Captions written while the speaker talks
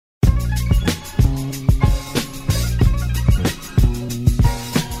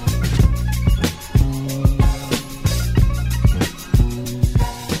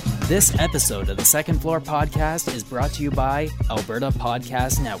This episode of the Second Floor Podcast is brought to you by Alberta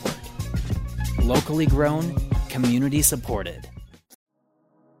Podcast Network. Locally grown, community supported.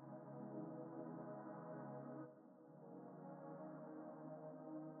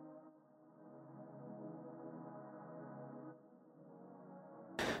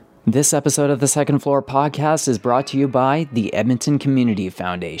 This episode of the Second Floor Podcast is brought to you by the Edmonton Community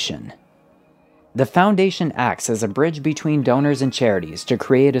Foundation. The foundation acts as a bridge between donors and charities to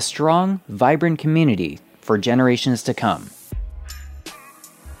create a strong, vibrant community for generations to come.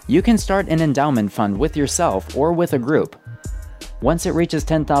 You can start an endowment fund with yourself or with a group. Once it reaches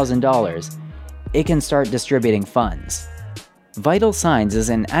 $10,000, it can start distributing funds. Vital Signs is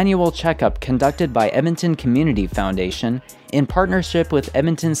an annual checkup conducted by Edmonton Community Foundation in partnership with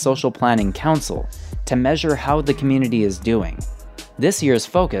Edmonton Social Planning Council to measure how the community is doing. This year's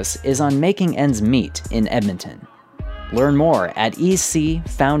focus is on making ends meet in Edmonton. Learn more at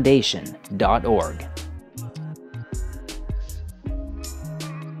ecfoundation.org.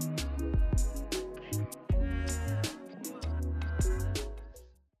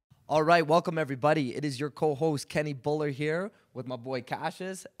 All right, welcome everybody. It is your co-host Kenny Buller here with my boy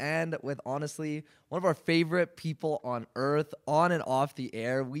Cassius and with honestly one of our favorite people on earth, on and off the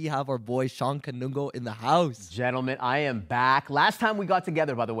air. We have our boy Shawn Kanungo in the house. Gentlemen, I am back. Last time we got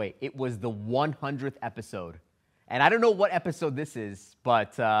together, by the way, it was the 100th episode. And I don't know what episode this is,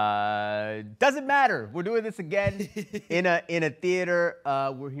 but doesn't matter. We're doing this again in a theater.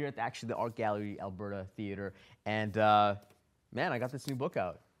 We're here at the Art Gallery Alberta Theater. And man, I got this new book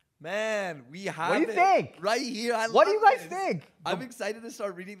out. Man, we have What do you think? Right here. What do you guys think? I'm excited to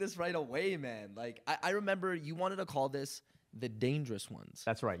start reading this right away, man. Like, I remember you wanted to call this the dangerous ones.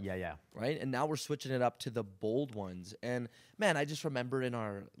 That's right. Yeah. Right? And now we're switching it up to the bold ones. And man, I just remember in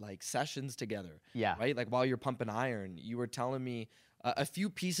our like sessions together. Yeah. Right? Like while you're pumping iron, you were telling me a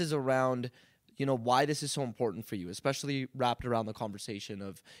few pieces around, you know, why this is so important for you, especially wrapped around the conversation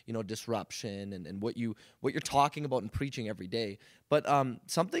of, you know, disruption and what you're talking about and preaching every day. But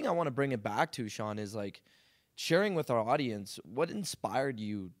something I want to bring it back to, Shawn, is like sharing with our audience what inspired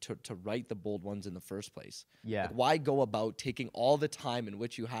you to write the bold ones in the first place. Yeah. Like, why go about taking all the time in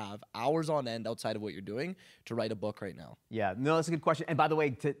which you have hours on end outside of what you're doing to write a book right now? Yeah. No, that's a good question. And by the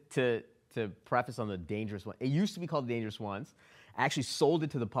way, to preface on the dangerous one, it used to be called the Dangerous Ones. I actually sold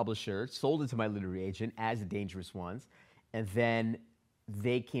it to the publisher, sold it to my literary agent as the Dangerous Ones. And then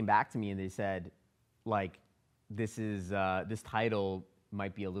they came back to me and they said, like, this title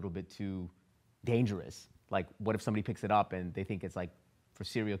might be a little bit too dangerous. Like, what if somebody picks it up and they think it's like for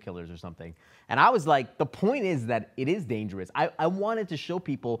serial killers or something? And I was like, the point is that it is dangerous. I wanted to show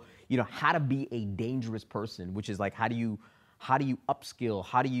people, you know, how to be a dangerous person, which is like, how do you upskill?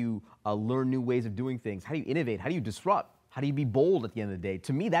 How do you learn new ways of doing things? How do you innovate? How do you disrupt? How do you be bold at the end of the day?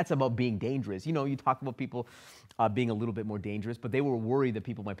 To me, that's about being dangerous. You know, you talk about people being a little bit more dangerous, but they were worried that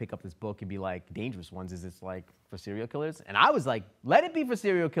people might pick up this book and be like, Dangerous Ones, is this like for serial killers? And I was like, let it be for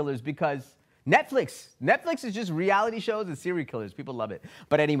serial killers because Netflix is just reality shows and serial killers. People love it.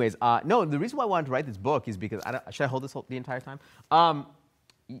 But anyways, no, the reason why I wanted to write this book is because, should I hold this the entire time?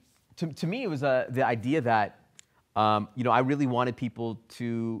 To me, it was the idea that, you know, I really wanted people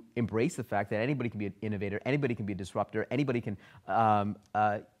to embrace the fact that anybody can be an innovator, anybody can be a disruptor, anybody can,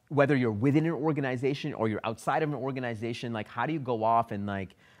 whether you're within an organization or you're outside of an organization, like how do you go off and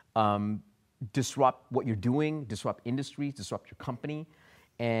like disrupt what you're doing, disrupt industries, disrupt your company.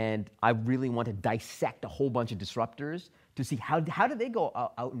 And I really want to dissect a whole bunch of disruptors to see how did they go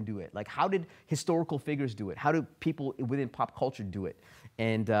out and do it? Like how did historical figures do it? How do people within pop culture do it?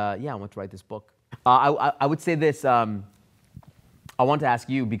 And yeah, I want to write this book. I would say this, I want to ask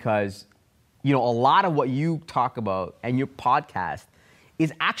you because, you know, a lot of what you talk about and your podcast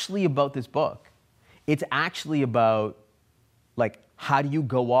is actually about this book. It's actually about, like, how do you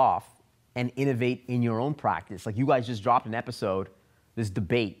go off and innovate in your own practice? Like, you guys just dropped an episode, this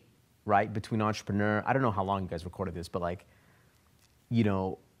debate, right, between entrepreneur. I don't know how long you guys recorded this, but, like, you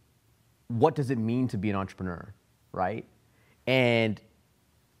know, what does it mean to be an entrepreneur, right? And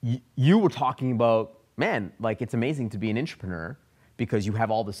you were talking about, man, like it's amazing to be an entrepreneur because you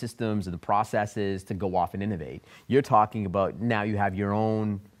have all the systems and the processes to go off and innovate. You're talking about now you have your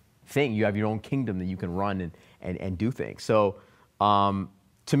own thing, you have your own kingdom that you can run and do things. So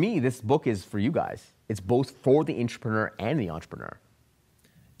to me, this book is for you guys. It's both for the entrepreneur and the entrepreneur.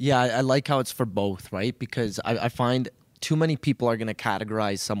 Yeah, I like how it's for both, right? Because I find too many people are going to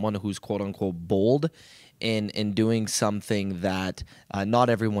categorize someone who's quote unquote bold in doing something that not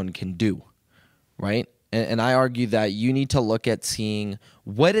everyone can do, right? And I argue that you need to look at seeing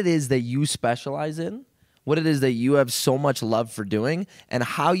what it is that you specialize in, what it is that you have so much love for doing and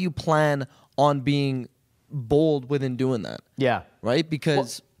how you plan on being bold within doing that. Yeah. Right?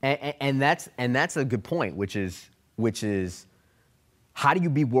 Because and that's a good point, which is how do you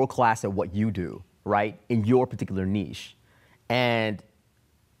be world class at what you do, right? In your particular niche. And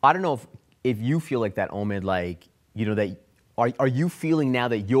I don't know if you feel like that, Omid, like, you know, that are you feeling now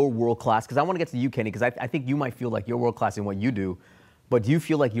that you're world class? Because I want to get to you, Kenny, because I think you might feel like you're world class in what you do, but do you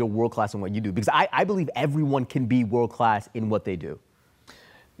feel like you're world class in what you do? Because I believe everyone can be world class in what they do.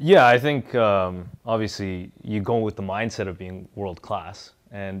 Yeah, I think obviously you go with the mindset of being world class,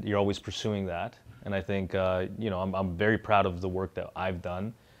 and you're always pursuing that. And I think you know, I'm very proud of the work that I've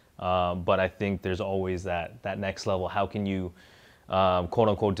done, but I think there's always that next level. How can you quote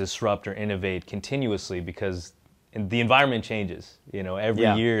unquote disrupt or innovate continuously, because the environment changes. You know, every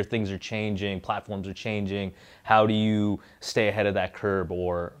year things are changing, platforms are changing. How do you stay ahead of that curve,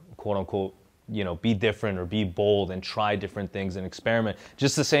 or quote unquote, you know, be different or be bold and try different things and experiment?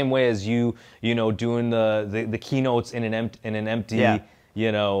 Just the same way as you know, doing the keynotes in an empty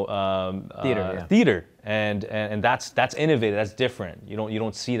you know, theater, and that's innovative, that's different. You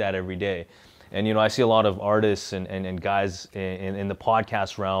don't see that every day. And you know, I see a lot of artists and guys in the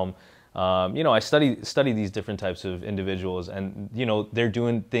podcast realm. You know, I study these different types of individuals, and you know, they're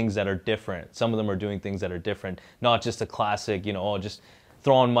doing things that are different. Some of them are doing things that are different, not just a classic, you know, oh, just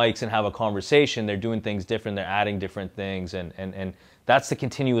throw on mics and have a conversation. They're doing things different. They're adding different things, and that's the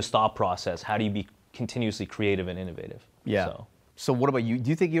continuous thought process. How do you be continuously creative and innovative? Yeah. So what about you? Do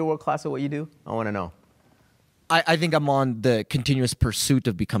you think you're world class at what you do? I want to know. I think I'm on the continuous pursuit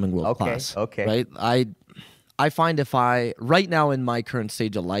of becoming world class. Okay. Right? I find if I, right now in my current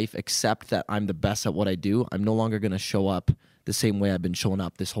stage of life, accept that I'm the best at what I do, I'm no longer going to show up the same way I've been showing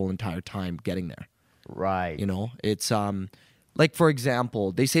up this whole entire time getting there. Right. You know, it's like, for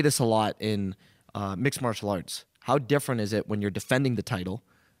example, they say this a lot in mixed martial arts. How different is it when you're defending the title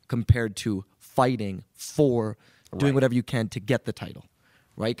compared to fighting for doing whatever you can to get the title,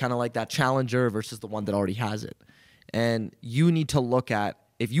 right? Kind of like that challenger versus the one that already has it. And you need to look at,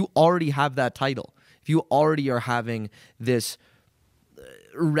 if you already have that title, if you already are having this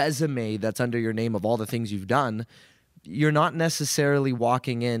resume that's under your name of all the things you've done, you're not necessarily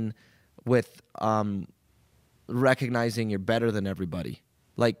walking in with recognizing you're better than everybody.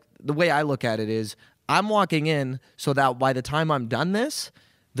 Like, the way I look at it is, I'm walking in so that by the time I'm done this,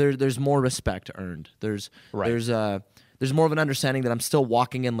 there's more respect earned. There's more of an understanding that I'm still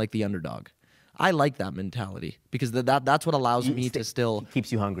walking in like the underdog. I like that mentality, because that's what allows me to still... It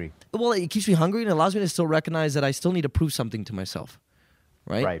keeps you hungry. Well, it keeps me hungry, and it allows me to still recognize that I still need to prove something to myself,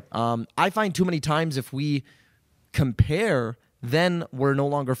 right? I find too many times if we compare, then we're no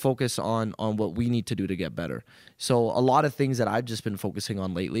longer focused on what we need to do to get better. So a lot of things that I've just been focusing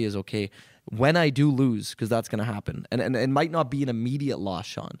on lately is, okay, when I do lose, because that's going to happen, and it might not be an immediate loss,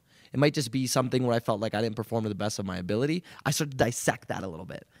 Shawn. It might just be something where I felt like I didn't perform to the best of my ability. I start to dissect that a little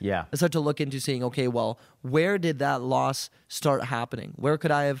bit. Yeah. I start to look into saying, okay, well, where did that loss start happening? Where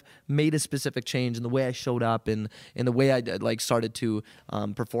could I have made a specific change in the way I showed up and in the way I started to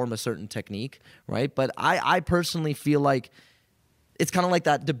perform a certain technique, right? But I personally feel like it's kind of like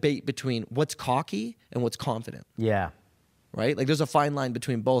that debate between what's cocky and what's confident. Yeah. Right? Like, there's a fine line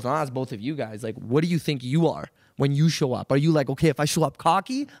between both. And I'll ask both of you guys, like, what do you think you are when you show up? Are you like, okay, if I show up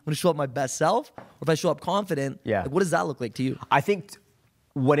cocky, I'm going to show up my best self? Or if I show up confident, like, what does that look like to you? I think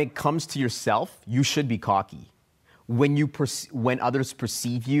when it comes to yourself, you should be cocky. When others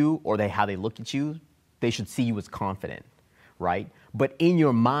perceive you or how they look at you, they should see you as confident, right? But in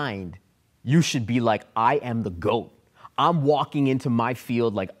your mind, you should be like, I am the GOAT. I'm walking into my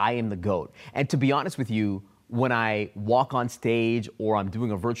field like I am the GOAT. And to be honest with you, when I walk on stage or I'm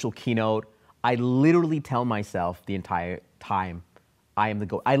doing a virtual keynote, I literally tell myself the entire time, I am the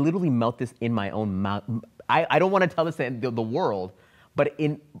GOAT. I literally melt this in my own mouth. I don't want to tell this to the world, but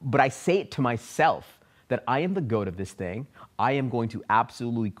I say it to myself that I am the GOAT of this thing. I am going to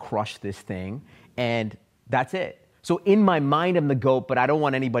absolutely crush this thing, and that's it. So in my mind, I'm the GOAT, but I don't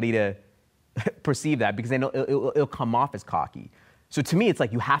want anybody to perceive that, because I know it'll come off as cocky. So to me, it's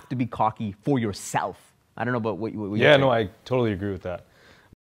like you have to be cocky for yourself. I don't know about what you Yeah, no, I totally agree with that.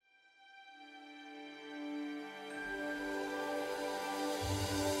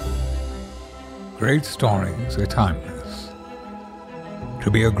 Great stories are timeless.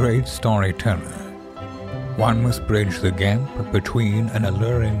 To be a great storyteller, one must bridge the gap between an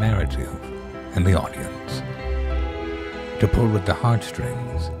alluring narrative and the audience, to pull at the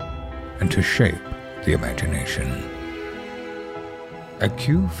heartstrings and to shape the imagination. At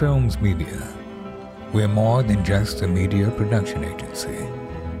Q Films Media, we're more than just a media production agency.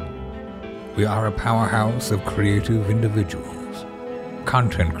 We are a powerhouse of creative individuals,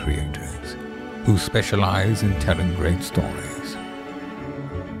 content creators, who specialize in telling great stories.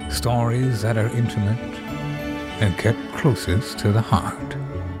 Stories that are intimate and kept closest to the heart.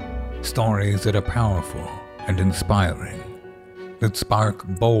 Stories that are powerful and inspiring, that spark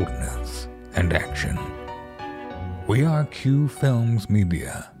boldness and action. We are Q Films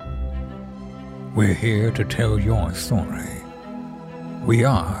Media. We're here to tell your story. We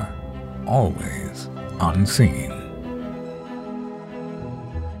are always unseen.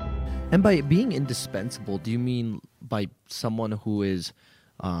 And by being indispensable, do you mean by someone who is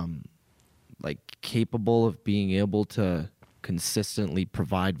like capable of being able to consistently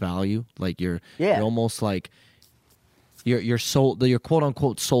provide value? Like you're almost like you're sold, you're quote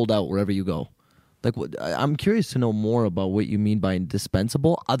unquote sold out wherever you go. Like I'm curious to know more about what you mean by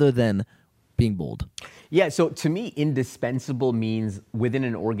indispensable other than being bold. Yeah, so to me, indispensable means within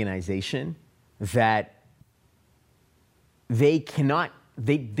an organization that they cannot,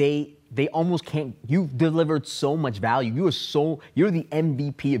 they almost can't, you've delivered so much value, you're the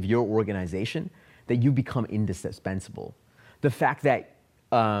MVP of your organization that you become indispensable. The fact that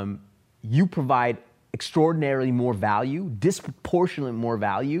you provide extraordinarily more value, disproportionately more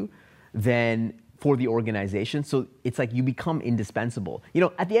value than for the organization. So it's like you become indispensable. You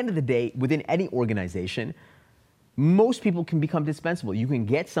know, at the end of the day, within any organization, most people can become dispensable. You can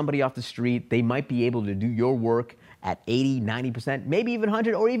get somebody off the street, they might be able to do your work at 80, 90%, maybe even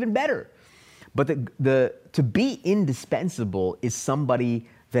 100 or even better. But to be indispensable is somebody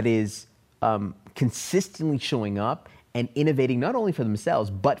that is consistently showing up and innovating not only for themselves,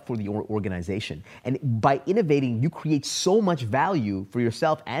 but for the organization. And by innovating, you create so much value for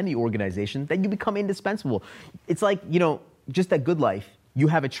yourself and the organization that you become indispensable. It's like, you know, just at Good Life, you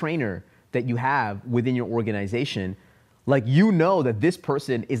have a trainer that you have within your organization. Like, you know that this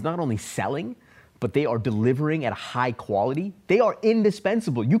person is not only selling, but they are delivering at a high quality. They are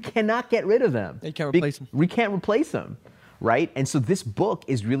indispensable. You cannot get rid of them. You can't replace them. We can't replace them, right? And so this book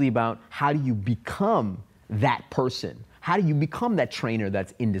is really about how do you become that person? How do you become that trainer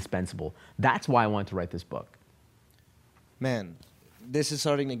that's indispensable? That's why I wanted to write this book. Man, this is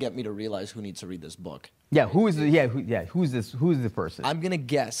starting to get me to realize who needs to read this book. Yeah, who's the person? I'm gonna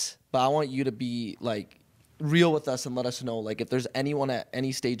guess, but I want you to be like real with us and let us know, like, if there's anyone at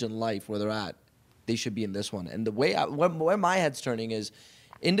any stage in life where they're at, they should be in this one. And the way where my head's turning is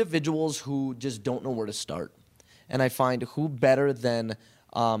individuals who just don't know where to start. And I find who better than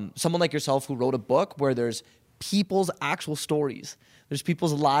someone like yourself who wrote a book where there's people's actual stories. There's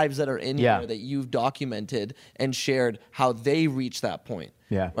people's lives that are in here that you've documented and shared how they reached that point.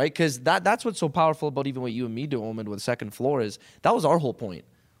 Yeah. Right? Because that's what's so powerful about even what you and me do, Omen, with Second Floor is that was our whole point.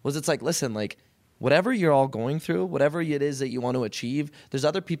 Was it's like, listen, like, whatever you're all going through, whatever it is that you want to achieve, there's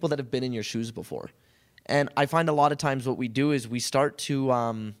other people that have been in your shoes before. And I find a lot of times what we do is we start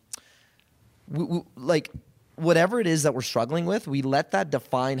to, like, whatever it is that we're struggling with, we let that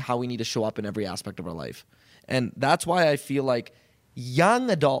define how we need to show up in every aspect of our life. And that's why I feel like young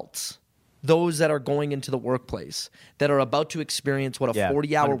adults, those that are going into the workplace, that are about to experience what a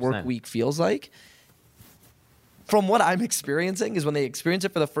 40-hour 100%. work week feels like, from what I'm experiencing is when they experience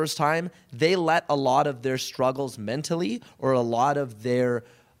it for the first time, they let a lot of their struggles mentally or a lot of their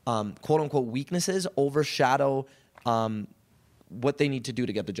quote-unquote weaknesses overshadow what they need to do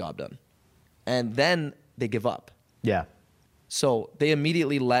to get the job done. And then they give up. Yeah. So they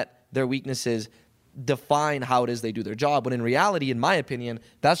immediately let their weaknesses define how it is they do their job, when in reality, in my opinion,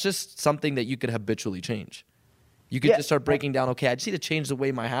 that's just something that you could habitually change. You could just start breaking down, okay, I just need to change the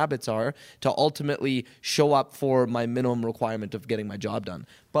way my habits are to ultimately show up for my minimum requirement of getting my job done.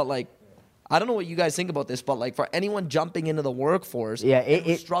 But, like, I don't know what you guys think about this, but, like, for anyone jumping into the workforce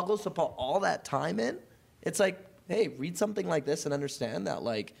who struggles to put all that time in, it's like, hey, read something like this and understand that,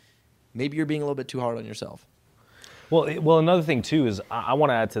 like, maybe you're being a little bit too hard on yourself. Well, another thing too is I want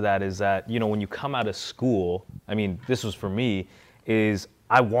to add to that is that, you know, when you come out of school, I mean, this was for me, is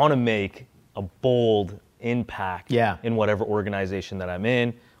I want to make a bold impact in whatever organization that I'm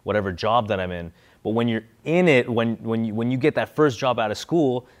in, whatever job that I'm in. But when you're in it, when you get that first job out of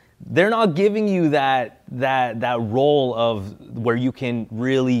school, they're not giving you that role of where you can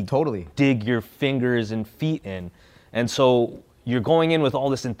really dig your fingers and feet in. And so you're going in with all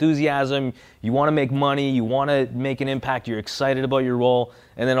this enthusiasm, you want to make money, you want to make an impact, you're excited about your role,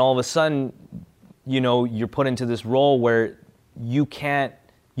 and then all of a sudden, you know, you're put into this role where you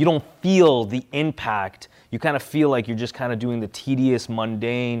don't feel the impact. You kind of feel like you're just kind of doing the tedious,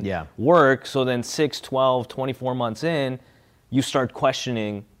 mundane work. So then 6, 12, 24 months in, you start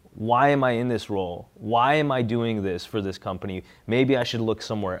questioning, why am I in this role? Why am I doing this for this company? Maybe I should look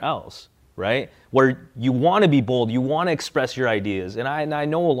somewhere else, right? Where you want to be bold, you want to express your ideas. And I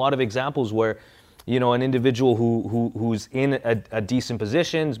know a lot of examples where, you know, an individual who's in a decent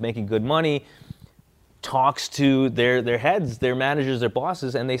position, is making good money, talks to their heads, their managers, their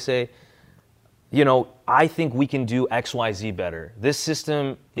bosses, and they say, you know, I think we can do X, Y, Z better. This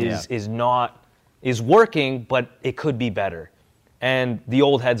system is working, but it could be better. And the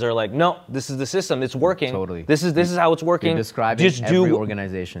old heads are like, no, this is the system. It's working. Totally. This is how it's working. You're describing Just every do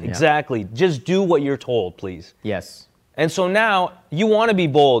organization. Exactly. Just do what you're told, please. Yes. And so now you want to be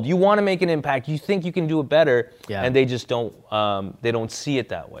bold. You want to make an impact. You think you can do it better, Yeah. and they just don't. They don't see it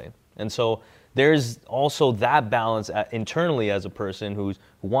that way. And so there's also that balance internally as a person who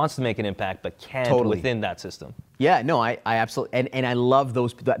wants to make an impact but can't within that system. Yeah, no, I absolutely, and I love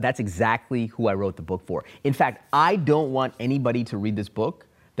those. That's exactly who I wrote the book for. In fact, I don't want anybody to read this book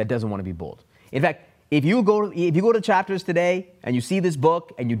that doesn't want to be bold. In fact, if you go to Chapters today and you see this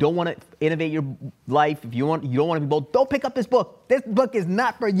book and you don't want to innovate your life, if you don't want to be bold, don't pick up this book. This book is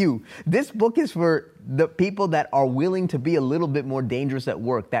not for you. This book is for the people that are willing to be a little bit more dangerous at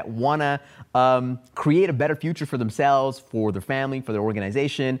work, that want to create a better future for themselves, for their family, for their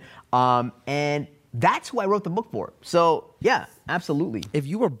organization, and that's who I wrote the book for. So yeah, absolutely. If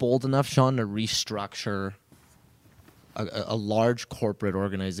you were bold enough, Shawn, to restructure a large corporate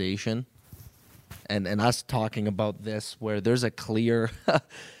organization, and us talking about this, where there's a clear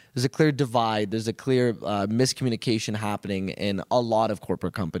divide, there's a clear miscommunication happening in a lot of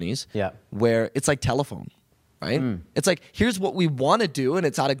corporate companies. Yeah. Where it's like telephone, right? It's like, here's what we want to do, and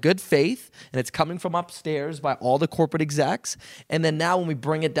it's out of good faith, and it's coming from upstairs by all the corporate execs. And then now when we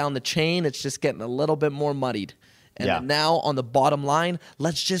bring it down the chain, it's just getting a little bit more muddied. And then now on the bottom line,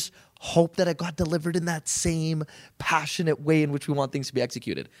 let's just hope that it got delivered in that same passionate way in which we want things to be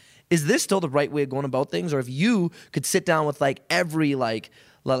executed. Is this still the right way of going about things? Or if you could sit down with like every like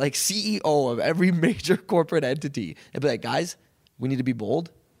CEO of every major corporate entity and be like, guys, we need to be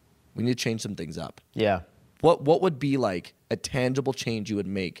bold. We need to change some things up. Yeah. What would be like a tangible change you would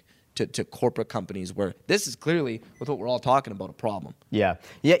make to corporate companies where this is clearly, with what we're all talking about, a problem? Yeah.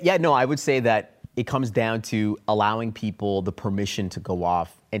 No, I would say that it comes down to allowing people the permission to go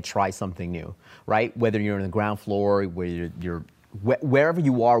off and try something new, right? Whether you're on the ground floor, wherever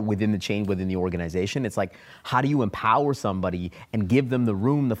you are within the chain, within the organization, it's like, how do you empower somebody and give them the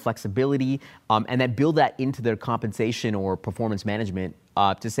room, the flexibility, and then build that into their compensation or performance management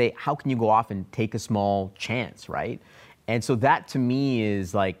to say, how can you go off and take a small chance, right? And so that to me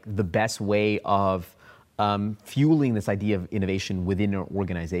is like the best way of fueling this idea of innovation within an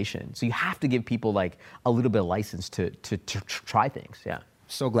organization. So you have to give people like a little bit of license to try things, yeah.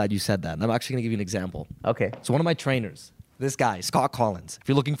 So glad you said that. And I'm actually gonna give you an example. Okay. So one of my trainers, this guy, Scott Collins. If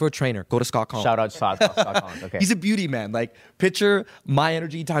you're looking for a trainer, go to Scott Collins. Shout out Scott Collins. Okay. He's a beauty man. Like, picture my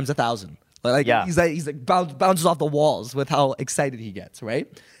energy times 1,000. Like, Yeah. he's like bounces off the walls with how excited he gets, right?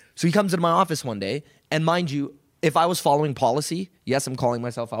 So he comes into my office one day, and mind you, if I was following policy, yes, I'm calling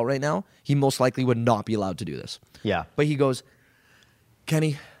myself out right now, he most likely would not be allowed to do this. Yeah. But he goes,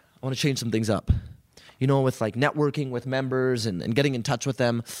 Kenny, I want to change some things up. You know, with like networking with members and getting in touch with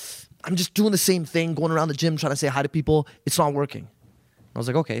them, I'm just doing the same thing, going around the gym, trying to say hi to people. It's not working. I was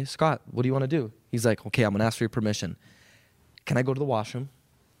like, okay, Scott, what do you want to do? He's like, okay, I'm going to ask for your permission. Can I go to the washroom?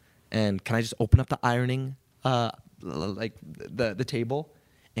 And can I just open up the ironing, like the table?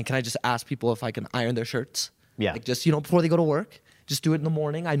 And can I just ask people if I can iron their shirts? Yeah. Like just, you know, before they go to work, just do it in the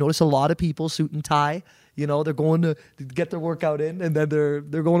morning. I notice a lot of people, suit and tie, you know, they're going to get their workout in and then they're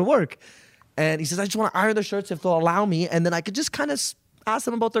going to work. And he says, I just want to iron their shirts if they'll allow me. And then I could just kind of ask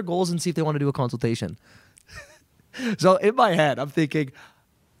them about their goals and see if they want to do a consultation. So in my head, I'm thinking,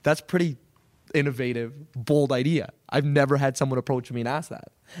 that's pretty innovative, bold idea. I've never had someone approach me and ask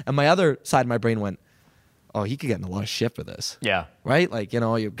that. And my other side of my brain went, oh, he could get in a lot of shit for this. Yeah. Right? Like, you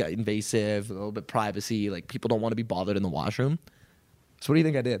know, you've got invasive, a little bit privacy. Like, people don't want to be bothered in the washroom. So what do you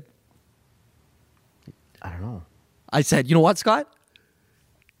think I did? I don't know. I said, you know what, Scott?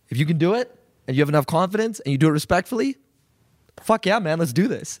 If you can do it and you have enough confidence and you do it respectfully, fuck yeah, man, let's do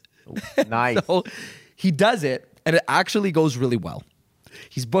this. Nice. So he does it, and it actually goes really well.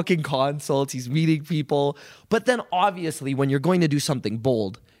 He's booking consults, he's meeting people, but then obviously when you're going to do something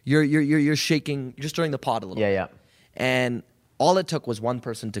bold, you're shaking, you're stirring the pot a little bit. Yeah. And all it took was one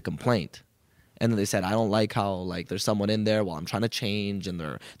person to complain. And then they said, I don't like how like there's someone in there while I'm trying to change, and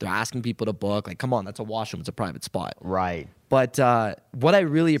they're asking people to book. Like, come on, that's a washroom, it's a private spot. Right. But what I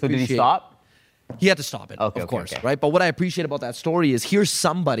really appreciate. So did he stop? He had to stop it, of course, okay. right? But what I appreciate about that story is here's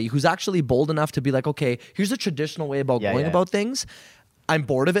somebody who's actually bold enough to be like, okay, here's a traditional way about going about things. I'm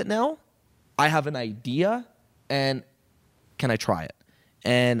bored of it now. I have an idea, and can I try it?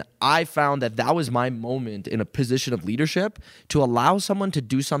 And I found that was my moment in a position of leadership to allow someone to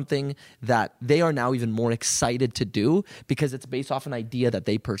do something that they are now even more excited to do because it's based off an idea that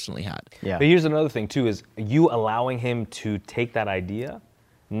they personally had. Yeah. But here's another thing too, is you allowing him to take that idea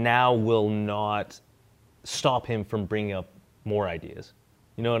now will not stop him from bringing up more ideas.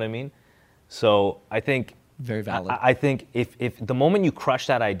 You know what I mean? So I think Very valid. I think if the moment you crush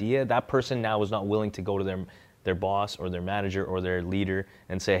that idea, that person now is not willing to go to their boss or their manager or their leader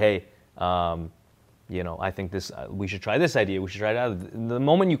and say, hey, I think we should try this idea. We should try that. The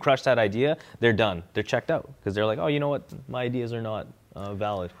moment you crush that idea, they're done. They're checked out because they're like, oh, you know what? My ideas are not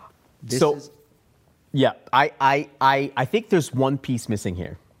valid. Yeah, I think there's one piece missing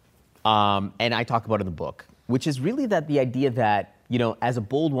here, and I talk about it in the book, which is really that the idea that, as a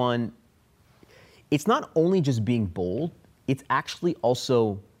bold one, it's not only just being bold, it's actually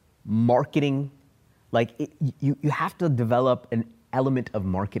also marketing. Like you have to develop an element of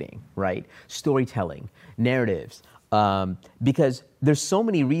marketing, right? Storytelling, narratives, because there's so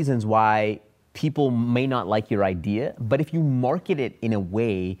many reasons why people may not like your idea, but if you market it in a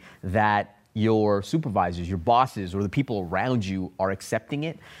way that your supervisors, your bosses, or the people around you are accepting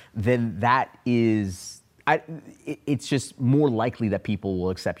it, then that is, it's just more likely that people will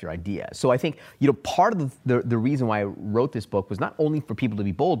accept your idea. So I think, part of the reason why I wrote this book was not only for people to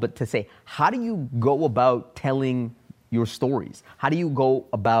be bold, but to say, how do you go about telling your stories? How do you go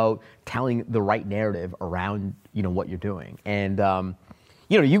about telling the right narrative around, what you're doing? And,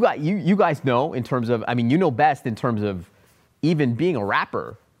 you guys know in terms of, best in terms of even being a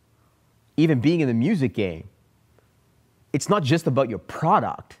rapper, even being in the music game. It's not just about your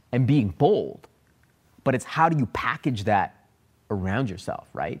product and being bold, but it's how do you package that around yourself,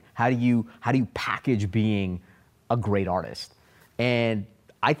 right? How do you package being a great artist? And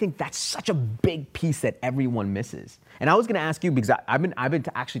I think that's such a big piece that everyone misses. And I was going to ask you, because I've been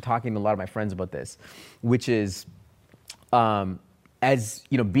actually talking to a lot of my friends about this, which is, as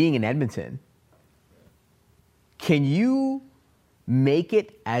being in Edmonton, can you make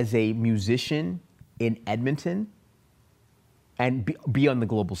it as a musician in Edmonton and be on the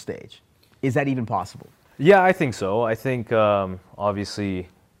global stage? Is that even possible? Yeah, I think so. I think obviously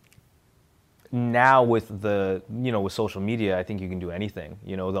now with with social media, I think you can do anything.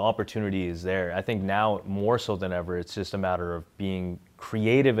 The opportunity is there. I think now more so than ever, it's just a matter of being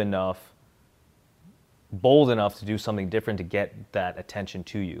creative enough, bold enough to do something different to get that attention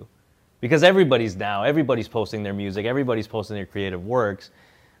to you. Because everybody's posting their music, everybody's posting their creative works,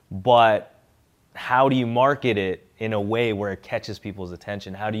 but how do you market it in a way where it catches people's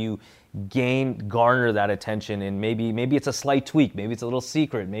attention? How do you garner that attention? And maybe it's a slight tweak, maybe it's a little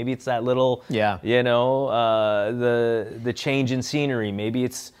secret, maybe it's that little, the change in scenery, maybe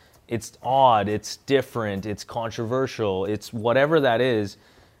it's odd, it's different, it's controversial, it's whatever that is.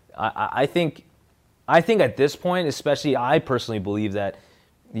 I think at this point, especially, I personally believe that,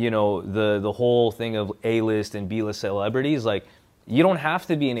 the whole thing of A-list and B-list celebrities, like, you don't have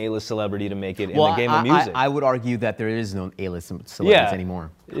to be an A-list celebrity to make it in the game of music. I would argue that there is no A-list celebrities anymore.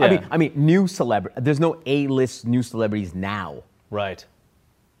 Yeah. I mean, new celebrity. There's no A-list new celebrities now. Right.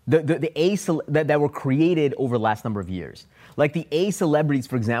 The that were created over the last number of years. Like the A celebrities,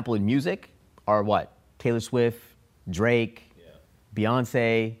 for example, in music are what? Taylor Swift, Drake,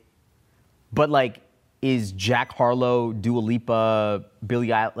 Beyonce. But like, is Jack Harlow, Dua Lipa, Billie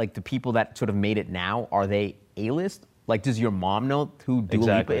Eilish, like the people that sort of made it now, are they A-list? Like, does your mom know who Dua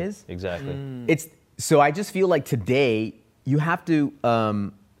Lipa is? Exactly. So I just feel like today you have to.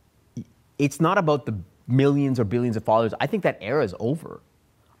 It's not about the millions or billions of followers. I think that era is over.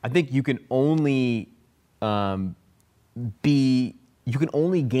 I think you can only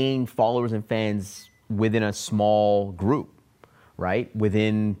gain followers and fans within a small group, right?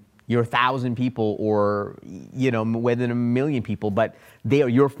 Within your 1,000 people or within 1 million people, but they are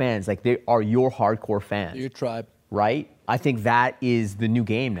your fans. Like, they are your hardcore fans. Your tribe. Right? I think that is the new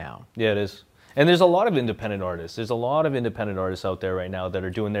game now. Yeah, it is. And there's a lot of independent artists. There's a lot of independent artists out there right now that are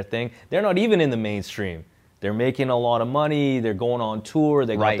doing their thing. They're not even in the mainstream. They're making a lot of money. They're going on tour.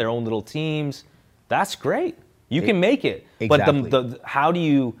 They got their own little teams. That's great. You can make it. Exactly. But how do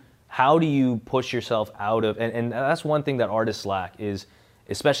you push yourself out of, and that's one thing that artists lack is,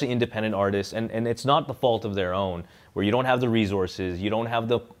 especially independent artists, and it's not the fault of their own, where you don't have the resources, you don't have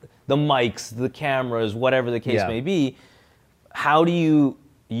the mics, the cameras, whatever the case may be. How do you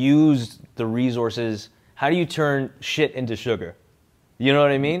use the resources? How do you turn shit into sugar? You know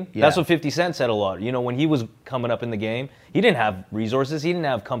what I mean? Yeah. That's what 50 Cent said a lot. When he was coming up in the game, he didn't have resources. He didn't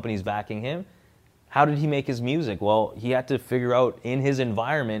have companies backing him. How did he make his music? Well, he had to figure out in his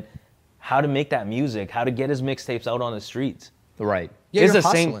environment how to make that music, how to get his mixtapes out on the streets. Right. Yeah, It's you're the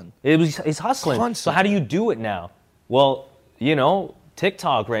hustling. same. It's hustling. So Constantly. how do you do it now? Well, you know,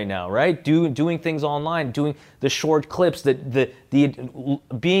 TikTok right now, right? Doing things online, doing the short clips, the being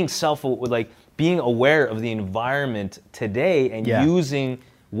being aware of the environment today and using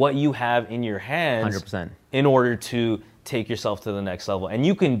what you have in your hands 100%. in order to take yourself to the next level. And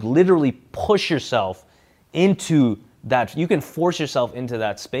you can literally push yourself into that. You can force yourself into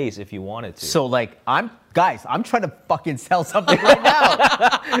that space if you wanted to. So like, I'm trying to fucking sell something right now.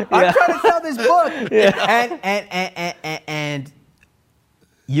 I'm trying to sell this book. And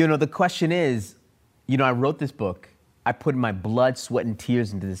you know, the question is, you know, I wrote this book. I put my blood, sweat, and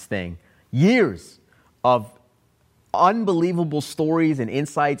tears into this thing. Years of unbelievable stories and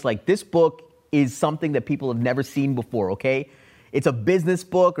insights. Like, this book is something that people have never seen before, okay? It's a business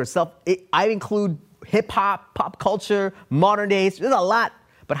book or I include hip hop, pop culture, modern days. There's a lot.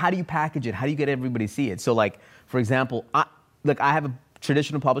 But how do you package it? How do you get everybody to see it? So like, for example, I have a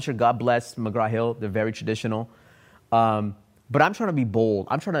traditional publisher, God bless McGraw-Hill. They're very traditional. But I'm trying to be bold.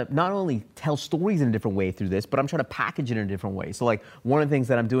 I'm trying to not only tell stories in a different way through this, but I'm trying to package it in a different way. So like, one of the things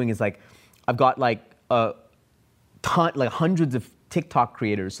that I'm doing is like, I've got like hundreds of TikTok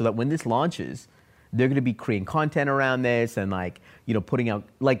creators, so that when this launches, they're going to be creating content around this and like, you know, putting out,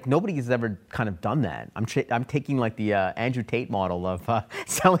 like, nobody has ever kind of done that. I'm taking like the Andrew Tate model of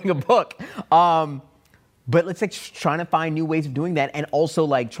selling a book. But it's like trying to find new ways of doing that, and also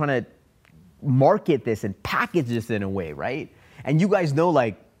like trying to market this and package this in a way, right? And you guys know,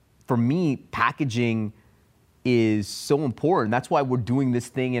 like, for me, packaging is so important. That's why we're doing this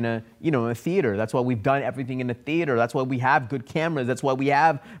thing in a theater. That's why we've done everything in a theater. That's why we have good cameras. That's why we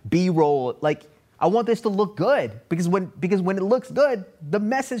have B-roll. Like, I want this to look good, because when it looks good, the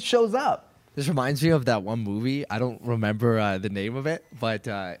message shows up. This reminds me of that one movie. I don't remember the name of it, but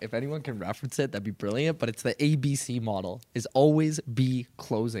if anyone can reference it, that'd be brilliant. But it's the ABC model. Is always be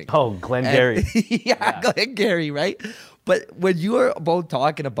closing. Oh, Glengarry. Yeah, Glengarry, right? But when you are both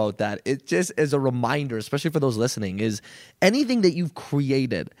talking about that, it just is a reminder, especially for those listening, is anything that you've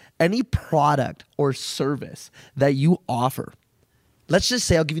created, any product or service that you offer. Let's just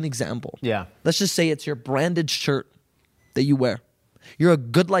say, I'll give you an example. Yeah. Let's just say it's your branded shirt that you wear. You're a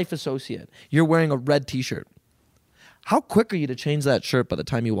Good Life associate. You're wearing a red t-shirt. How quick are you to change that shirt by the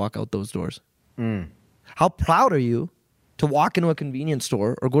time you walk out those doors? How proud are you to walk into a convenience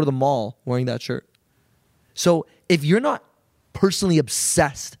store or go to the mall wearing that shirt? So if you're not personally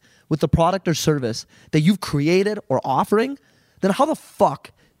obsessed with the product or service that you've created or offering, then how the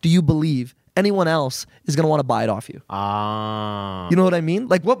fuck do you believe anyone else is going to want to buy it off you? You know what I mean?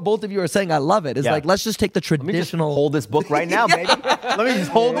 Like, what both of you are saying, I love it. Is like, let's just take the traditional... Let me just hold this book right now, baby. Let me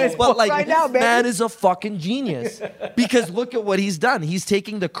just hold this book right now, baby. Man is a fucking genius. Because look at what he's done. He's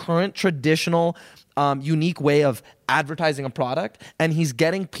taking the current traditional, unique way of advertising a product, and he's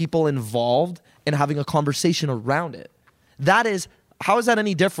getting people involved and having a conversation around it. That is... How is that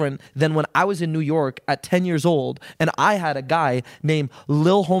any different than when I was in New York at 10 years old and I had a guy named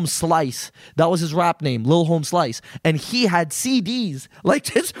Lil Home Slice? That was his rap name, Lil Home Slice. And he had CDs like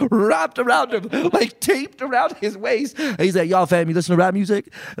just wrapped around him, like taped around his waist. And he's like, y'all fam, you listen to rap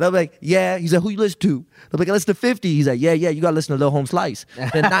music? And I'm like, yeah. He's like, who you listen to? I'm like, I listen to 50. He's like, yeah, you got to listen to Lil Home Slice.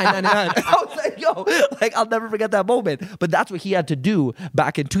 And $9.99. I was like, yo, like, I'll never forget that moment. But that's what he had to do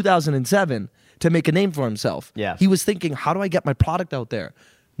back in 2007. To make a name for himself. Yeah. He was thinking, how do I get my product out there?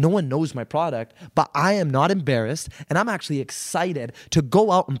 No one knows my product, but I am not embarrassed, and I'm actually excited to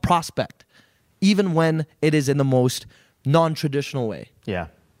go out and prospect, even when it is in the most non-traditional way. Yeah.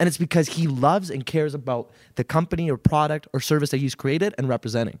 And it's because he loves and cares about the company or product or service that he's created and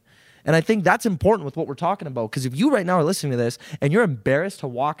representing. And I think that's important with what we're talking about, because if you right now are listening to this and you're embarrassed to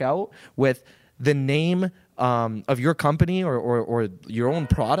walk out with the name of your company or your own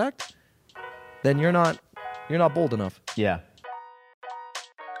product, then you're not bold enough. Yeah.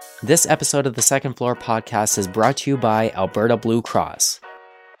 This episode of the Second Floor podcast is brought to you by Alberta Blue Cross.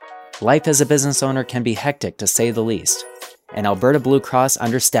 Life as a business owner can be hectic, to say the least, and Alberta Blue Cross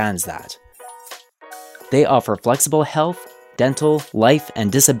understands that. They offer flexible health, dental, life,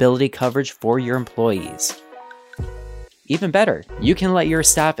 and disability coverage for your employees. Even better, you can let your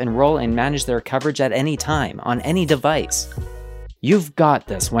staff enroll and manage their coverage at any time, on any device. You've got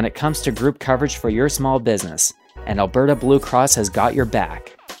this when it comes to group coverage for your small business, and Alberta Blue Cross has got your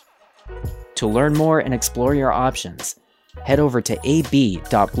back. To learn more and explore your options, head over to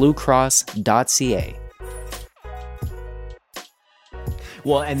ab.bluecross.ca.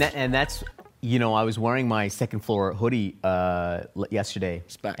 Well, and that's, you know, I was wearing my Second Floor hoodie yesterday.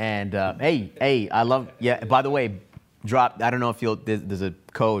 Respect. And hey, I love, yeah, by the way, drop. I don't know if there's a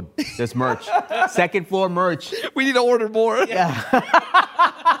code. There's merch. Second floor merch. We need to order more.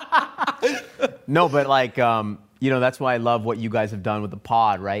 No, but like, that's why I love what you guys have done with the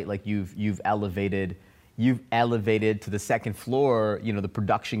pod, right? Like you've elevated to the second floor, the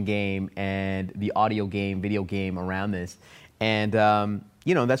production game and the audio game, video game around this. And,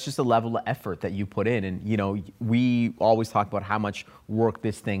 that's just a level of effort that you put in. And, we always talk about how much work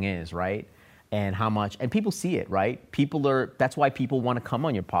this thing is, right? And and people see it, right? That's why people want to come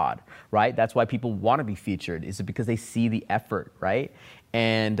on your pod, right? That's why people want to be featured, is because they see the effort, right?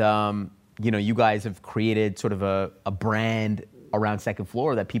 And, you guys have created sort of a brand around Second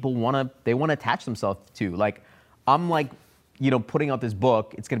Floor that people want to attach themselves to. Like, I'm like, putting out this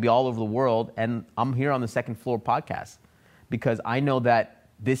book, it's going to be all over the world, and I'm here on the Second Floor podcast because I know that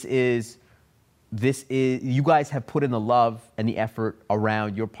this is, you guys have put in the love and the effort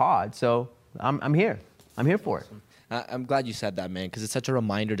around your pod. So I'm here. I'm here for it. I'm glad you said that, man, because it's such a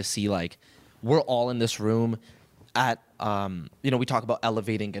reminder to see, like, we're all in this room at, we talk about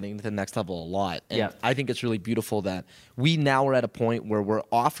elevating, getting to the next level a lot. And I think it's really beautiful that we now are at a point where we're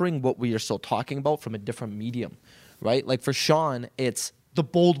offering what we are still talking about from a different medium, right? Like for Shawn, it's the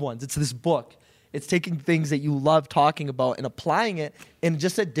bold ones. It's this book. It's taking things that you love talking about and applying it in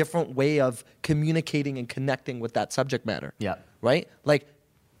just a different way of communicating and connecting with that subject matter. Yeah. Right? Like,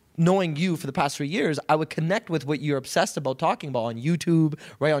 knowing you for the past 3 years, I would connect with what you're obsessed about talking about on YouTube,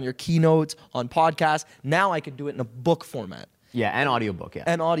 right? On your keynotes, on podcasts. Now I can do it in a book format. Yeah, and audiobook, yeah.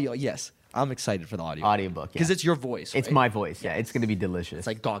 And audio, yes. I'm excited for the audio. Audiobook, yeah. Because it's your voice, right? It's my voice, yeah. It's going to be delicious. It's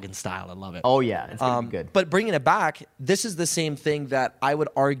like Goggin style. I love it. Oh, yeah. It's going to be good. But bringing it back, this is the same thing that I would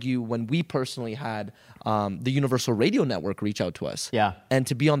argue when we personally had the Universal Radio Network reach out to us. Yeah. And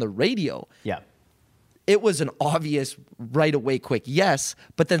to be on the radio. Yeah. It was an obvious right away quick yes,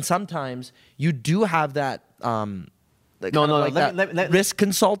 but then sometimes you do have that risk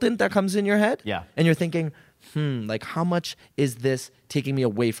consultant that comes in your head. Yeah. And you're thinking, like how much is this taking me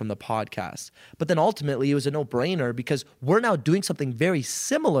away from the podcast? But then ultimately it was a no-brainer because we're now doing something very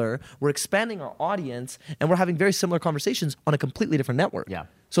similar. We're expanding our audience and we're having very similar conversations on a completely different network. Yeah.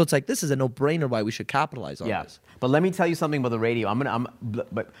 So it's like this is a no-brainer why we should capitalize on this. But let me tell you something about the radio.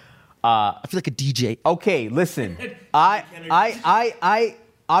 I feel like a DJ. Okay, listen. I'm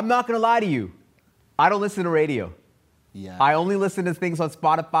not gonna lie to you. I don't listen to radio. Yeah. I only listen to things on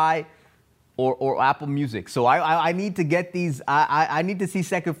Spotify or Apple Music. So I need to get these. I need to see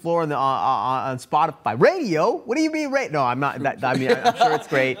Second Floor on Spotify. Radio? What do you mean radio? No, I'm not. I'm sure it's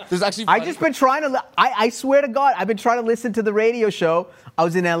great. There's actually. I just been trying to. I swear to God, I've been trying to listen to the radio show. I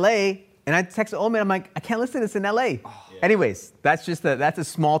was in LA and I texted Omen. I'm like, I can't listen to this in LA. Anyways, that's a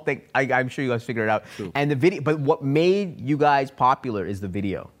small thing. I'm sure you guys figured it out. True. And the video, but what made you guys popular is the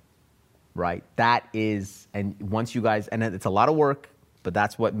video, right? That is, and once you guys, and it's a lot of work, but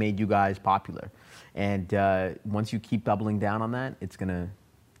that's what made you guys popular. And once you keep doubling down on that, it's gonna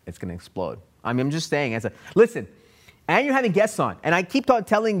explode. I mean, I'm just saying, listen, and you're having guests on, and I keep on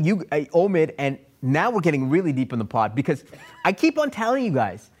telling you, Omid, and now we're getting really deep in the pod because I keep on telling you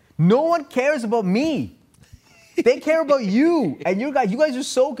guys, no one cares about me. They care about you, and you guys are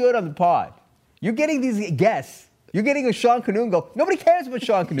so good on the pod. You're getting these guests. You're getting a Shawn Kanungo. Nobody cares about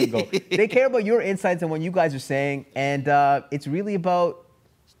Shawn Kanungo. They care about your insights and what you guys are saying, and it's really about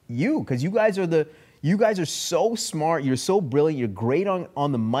you because you guys are so smart. You're so brilliant. You're great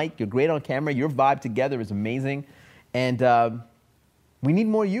on the mic. You're great on camera. Your vibe together is amazing, and we need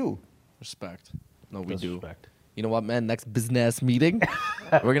more you. Respect. No, we do. Respect. You know what, man? Next business meeting,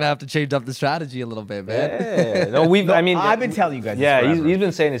 we're gonna have to change up the strategy a little bit, man. Yeah. No, I've been telling you guys. Yeah, this he's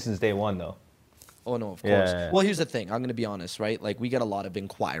been saying this since day one, though. Oh no, of course. Yeah. Well, here's the thing. I'm gonna be honest, right? Like we get a lot of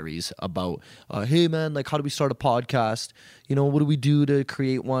inquiries about, hey man, like how do we start a podcast? You know, what do we do to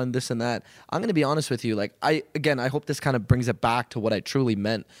create one? This and that. I'm gonna be honest with you. Like I hope this kind of brings it back to what I truly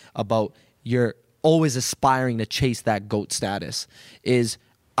meant about you're always aspiring to chase that GOAT status. Is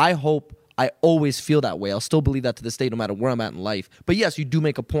I hope. I always feel that way. I'll still believe that to this day, no matter where I'm at in life. But yes, you do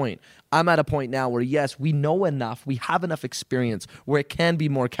make a point. I'm at a point now where, yes, we know enough. We have enough experience where it can be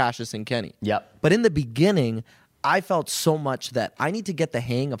more Cassius and Kenny. Yep. But in the beginning, I felt so much that I need to get the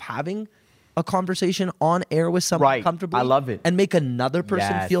hang of having a conversation on air with someone comfortably. I love it. And make another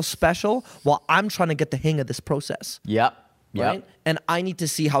person feel special while I'm trying to get the hang of this process. Yep. Right? And I need to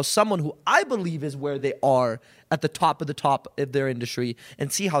see how someone who I believe is where they are at the top of their industry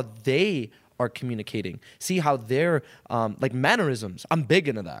and see how they are communicating. See how their like mannerisms. I'm big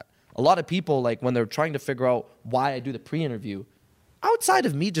into that. A lot of people, like when they're trying to figure out why I do the pre-interview, outside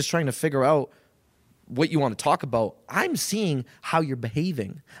of me just trying to figure out what you want to talk about, I'm seeing how you're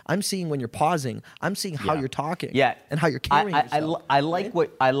behaving. I'm seeing when you're pausing. I'm seeing how you're talking. Yeah. And how you're carrying yourself. I like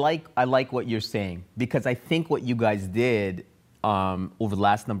what you're saying, because I think what you guys did over the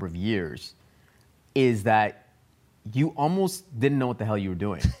last number of years is that you almost didn't know what the hell you were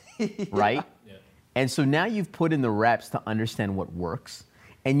doing, right? Yeah. And so now you've put in the reps to understand what works,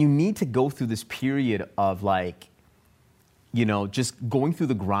 and you need to go through this period of like, you know, just going through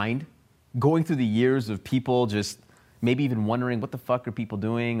the grind, going through the years of people just maybe even wondering what the fuck are people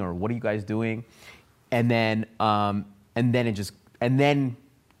doing or what are you guys doing, and then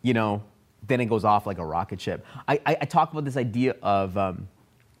you know, then it goes off like a rocket ship. I talk about this idea of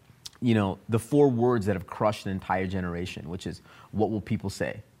you know, the 4 words that have crushed an entire generation, which is what will people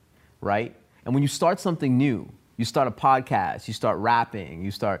say, right? And when you start something new, you start a podcast, you start rapping, you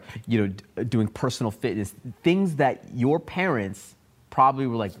start, you know, doing personal fitness, things that your parents probably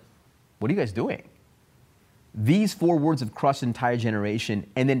were like, what are you guys doing? These 4 words have crushed an entire generation.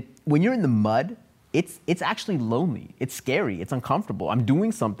 And then when you're in the mud, it's actually lonely. It's scary. It's uncomfortable. I'm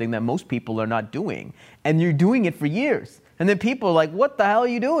doing something that most people are not doing. And you're doing it for years. And then people are like, what the hell are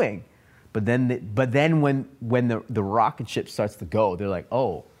you doing? But then when the rocket ship starts to go, they're like,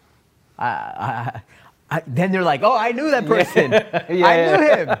 oh, then they're like, oh, I knew that person. I knew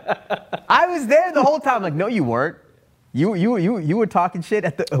him. I was there the whole time. Like, no, you weren't. You were talking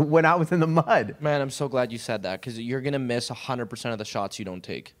shit when I was in the mud. Man, I'm so glad you said that, because you're going to miss 100% of the shots you don't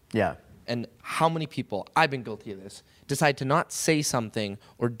take. Yeah. And how many people, I've been guilty of this, decide to not say something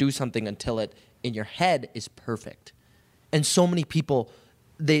or do something until it, in your head, is perfect. And so many people,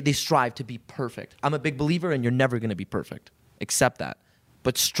 they strive to be perfect. I'm a big believer, and you're never going to be perfect. Accept that.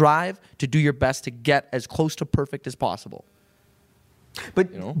 But strive to do your best to get as close to perfect as possible.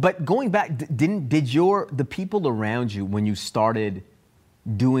 But you know? But going back, did the people around you when you started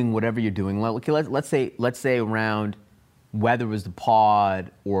doing whatever you're doing? Okay, let's say around, whether it was the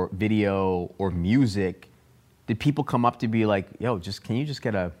pod or video or music, did people come up to be like, yo, can you just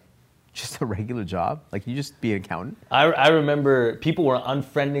get a regular job? Like, you just be an accountant? I remember people were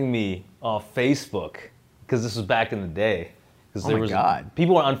unfriending me off Facebook, because this was back in the day. Oh my God.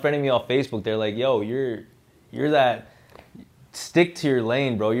 People were unfriending me off Facebook. They're like, yo, you're that, stick to your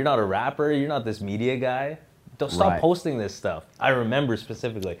lane, bro. You're not a rapper. You're not this media guy. Don't stop posting this stuff. I remember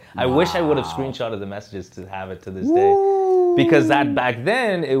specifically. I wish I would have screenshotted the messages to have it to this day. Because that back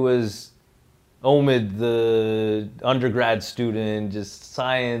then, it was Omid, the undergrad student, just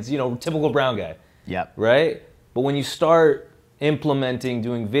science, you know, typical brown guy. Yep. Right? But when you start implementing,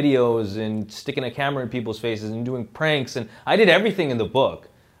 doing videos and sticking a camera in people's faces and doing pranks, and I did everything in the book.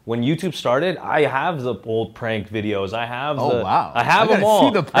 When YouTube started, I have the old prank videos. I have I have them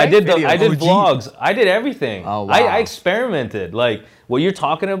all. I did vlogs. I did everything. Oh, wow. I experimented. Like what you're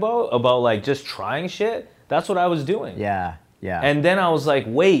talking about like just trying shit. That's what I was doing. Yeah, yeah. And then I was like,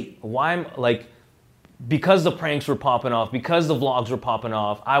 wait, because the pranks were popping off, because the vlogs were popping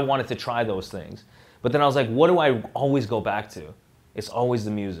off, I wanted to try those things. But then I was like, what do I always go back to? It's always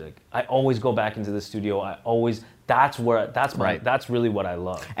the music. I always go back into the studio. That's really what I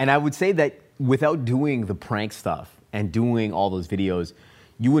love. And I would say that without doing the prank stuff and doing all those videos,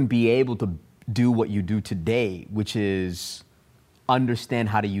 you wouldn't be able to do what you do today, which is understand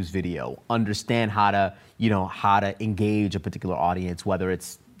how to use video, understand how to engage a particular audience, whether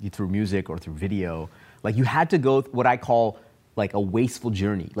it's through music or through video. Like, you had to go what I call like a wasteful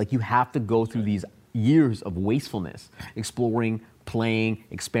journey. Like, you have to go through these years of wastefulness, exploring, playing,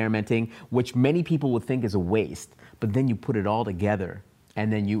 experimenting, which many people would think is a waste, but then you put it all together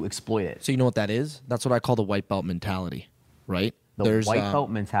and then you exploit it. So you know what that is? That's what I call the white belt mentality, right? The white belt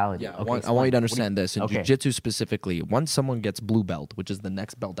mentality. Yeah, okay, I want you to understand this. In jiu-jitsu specifically, once someone gets blue belt, which is the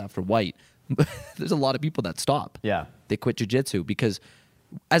next belt after white, there's a lot of people that stop. Yeah. They quit jiu-jitsu because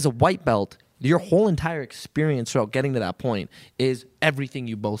as a white belt, your whole entire experience throughout getting to that point is everything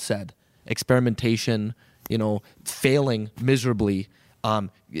you both said. Experimentation, failing miserably,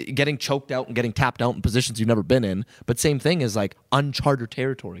 getting choked out and getting tapped out in positions you've never been in. But same thing is like uncharted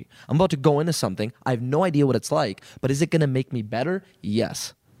territory. I'm about to go into something. I have no idea what it's like, but is it going to make me better?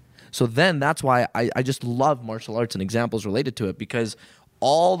 Yes. So then that's why I just love martial arts and examples related to it, because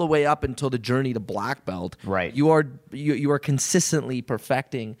all the way up until the journey to black belt, right, you are consistently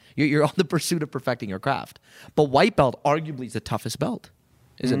perfecting. You're on the pursuit of perfecting your craft. But white belt arguably is the toughest belt.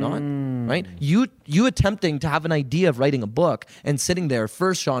 Is it not? Right? You attempting to have an idea of writing a book and sitting there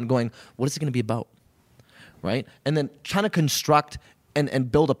first, Shawn, going, what is it going to be about? Right? And then trying to construct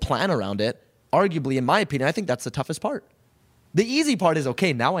and build a plan around it, arguably, in my opinion, I think that's the toughest part. The easy part is,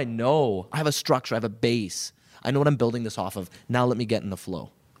 okay, now I know. I have a structure. I have a base. I know what I'm building this off of. Now let me get in the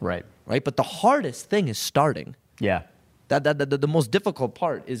flow. Right. Right? But the hardest thing is starting. Yeah. The most difficult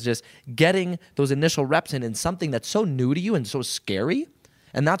part is just getting those initial reps in something that's so new to you and so scary.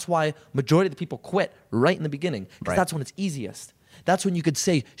 And that's why majority of the people quit right in the beginning, because that's when it's easiest. That's when you could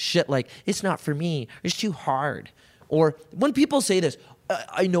say shit like, it's not for me, it's too hard. Or when people say this,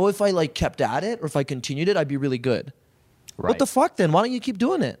 I know if I like kept at it or if I continued it, I'd be really good. Right. What the fuck then? Why don't you keep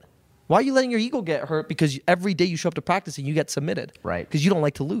doing it? Why are you letting your ego get hurt because every day you show up to practice and you get submitted? Right. Because you don't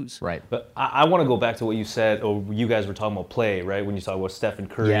like to lose. Right. But I want to go back to what you said, or you guys were talking about play, right? When you talk about Stephen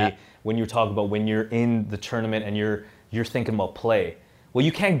Curry, when you talk about when you're in the tournament and you're thinking about play. Well,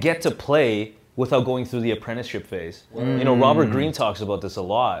 you can't get to play without going through the apprenticeship phase. You know, Robert Greene talks about this a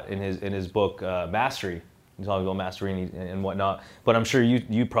lot in his book Mastery. He's talking about mastery and whatnot. But I'm sure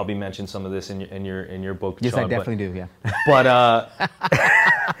you probably mentioned some of this in your book. Yes, Shawn, I definitely do. Yeah.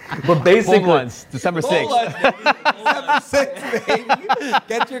 But basically, ones, December 6th. December 6th, baby.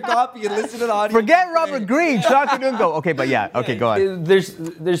 Get your copy and listen to the audio. Forget Robert Greene, Shawn Kanungo. Okay, but yeah. Okay, go on.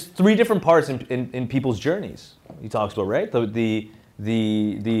 There's three different parts in people's journeys. He talks about, right?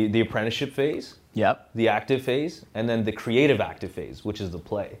 The apprenticeship phase. Yep. The active phase, and then the creative active phase, which is the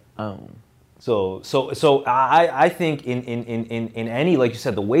play. Oh. So I think in any, like you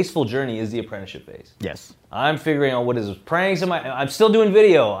said, the wasteful journey is the apprenticeship phase. Yes. I'm figuring out what is pranks. I'm still doing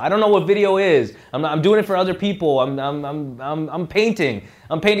video. I don't know what video is. I'm doing it for other people. I'm painting.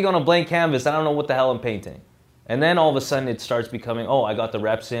 I'm painting on a blank canvas. I don't know what the hell I'm painting. And then all of a sudden it starts becoming, oh, I got the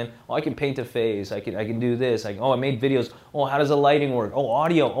reps in. Oh, I can paint a face. I can do this. I made videos. Oh, how does the lighting work? Oh,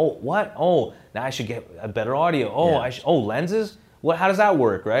 audio. Oh, what? Oh, now I should get a better audio. Oh, Yeah. Lenses. How does that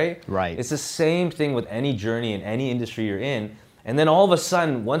work, right? Right. It's the same thing with any journey in any industry you're in. And then all of a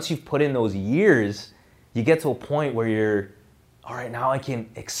sudden, once you've put in those years, you get to a point where you're, all right, now I can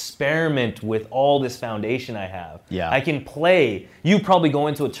experiment with all this foundation I have. Yeah. I can play. You probably go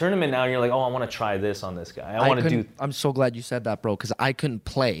into a tournament now and you're like, oh, I want to try this on this guy. I want to do. I'm so glad you said that, bro, because I couldn't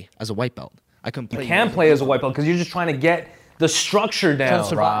play as a white belt. I couldn't play. You can play as a white belt because you're just trying to get the structure down.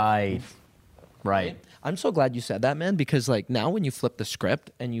 Right. Right. I'm so glad you said that, man, because like now when you flip the script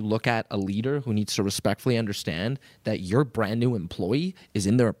and you look at a leader who needs to respectfully understand that your brand new employee is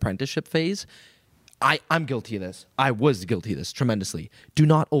in their apprenticeship phase, I'm guilty of this. I was guilty of this tremendously. Do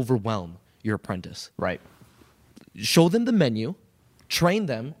not overwhelm your apprentice. Right. Show them the menu, train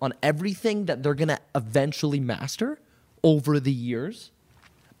them on everything that they're going to eventually master over the years.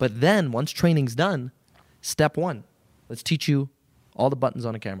 But then once training's done, step one, let's teach you all the buttons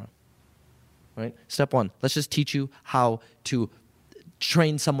on a camera. Right? Step one, let's just teach you how to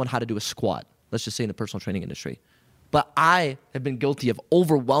train someone how to do a squat. Let's just say in the personal training industry. But I have been guilty of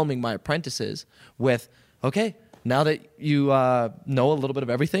overwhelming my apprentices with, okay, now that you know a little bit of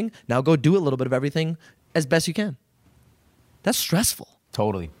everything, now go do a little bit of everything as best you can. That's stressful.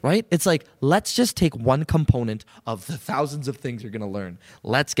 Totally. Right? It's like, let's just take one component of the thousands of things you're going to learn.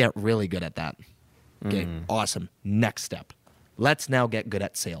 Let's get really good at that. Okay, awesome. Next step. Let's now get good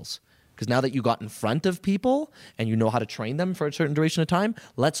at sales. Because now that you got in front of people and you know how to train them for a certain duration of time,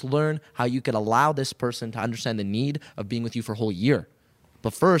 let's learn how you could allow this person to understand the need of being with you for a whole year.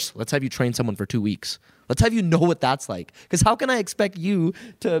 But first, let's have you train someone for 2 weeks. Let's have you know what that's like. Because how can I expect you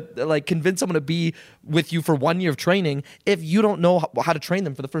to like convince someone to be with you for 1 year of training if you don't know how to train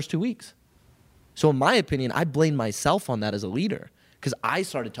them for the first 2 weeks? So in my opinion, I blame myself on that as a leader because I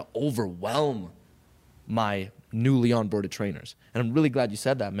started to overwhelm my newly onboarded trainers. And I'm really glad you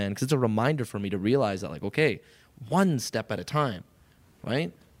said that, man, because it's a reminder for me to realize that, like, okay, one step at a time,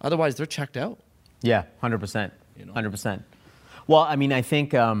 right? Otherwise, they're checked out. Yeah, 100%. You know? 100%. Well, I mean, I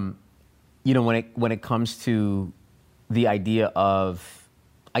think, you know, when it comes to the idea of,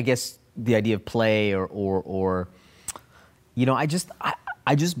 I guess, the idea of play or you know, I just,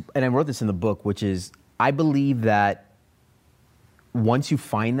 and I wrote this in the book, which is, I believe that once you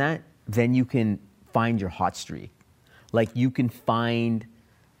find that, then you can find your hot streak. Like you can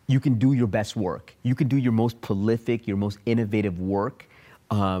do your best work. You can do your most prolific, your most innovative work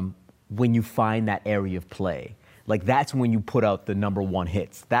when you find that area of play. Like that's when you put out the #1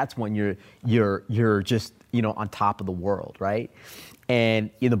 hits. That's when you're just, you know, on top of the world, right?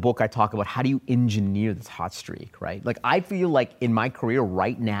 And in the book I talk about how do you engineer this hot streak, right? Like I feel like in my career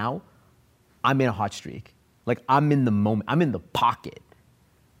right now, I'm in a hot streak. Like I'm in the moment, I'm in the pocket.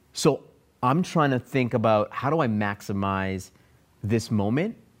 So I'm trying to think about how do I maximize this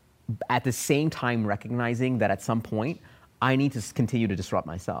moment at the same time recognizing that at some point I need to continue to disrupt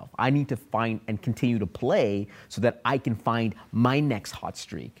myself. I need to find and continue to play so that I can find my next hot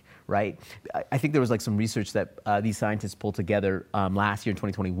streak, right? I think there was like some research that these scientists pulled together last year in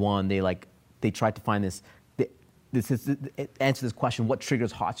 2021. They tried to find this. it answer this question: what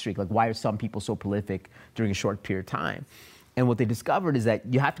triggers hot streak? Like, why are some people so prolific during a short period of time? And what they discovered is that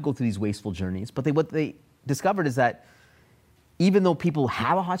you have to go through these wasteful journeys. But what they discovered is that even though people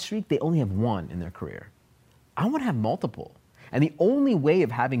have a hot streak, they only have one in their career. I want to have multiple. And the only way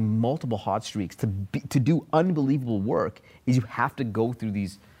of having multiple hot streaks to do unbelievable work is you have to go through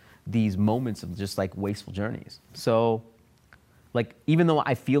these moments of just like wasteful journeys. So, like, even though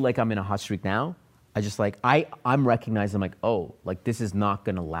I feel like I'm in a hot streak now, I just like, I'm recognizing, like, oh, like, this is not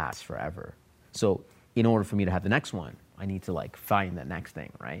going to last forever. So in order for me to have the next one, I need to like find that next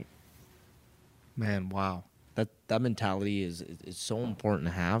thing, right? Man, wow. That mentality is so important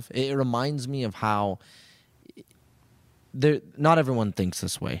to have. It reminds me of how not everyone thinks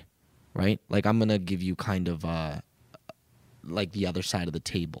this way, right? Like, I'm going to give you kind of like the other side of the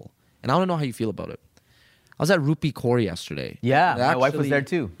table. And I don't know how you feel about it. I was at Rupi Kaur yesterday. Yeah, my wife was there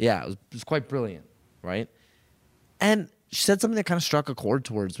too. Yeah, it was quite brilliant, right? And she said something that kind of struck a chord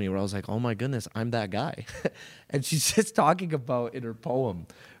towards me where I was like, oh my goodness, I'm that guy. And she's just talking about in her poem,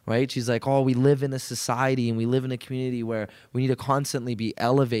 right? She's like, oh, we live in a society and we live in a community where we need to constantly be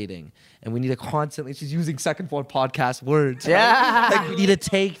elevating and we need to constantly, she's using second floor podcast words. Right? Yeah. Like, we need to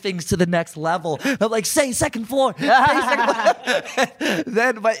take things to the next level. I'm like, say second floor. Say second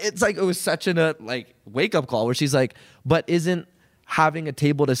floor. But it's like, it was such a like wake up call where she's like, but isn't having a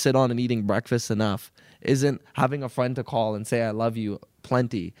table to sit on and eating breakfast enough? Isn't having a friend to call and say I love you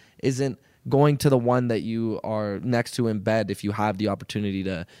plenty? Isn't going to the one that you are next to in bed if you have the opportunity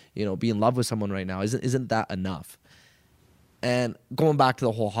to, be in love with someone right now? Isn't that enough? And going back to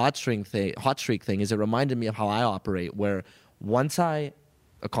the whole hot streak thing is it reminded me of how I operate, where once I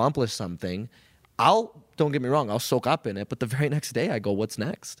accomplish something, don't get me wrong, I'll soak up in it, but the very next day I go, what's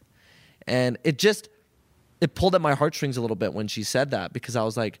next? And it pulled at my heartstrings a little bit when she said that, because I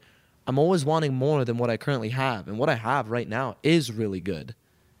was like, I'm always wanting more than what I currently have. And what I have right now is really good.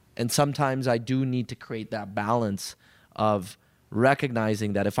 And sometimes I do need to create that balance of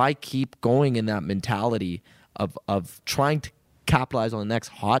recognizing that if I keep going in that mentality of trying to capitalize on the next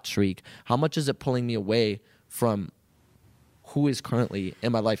hot streak, how much is it pulling me away from who is currently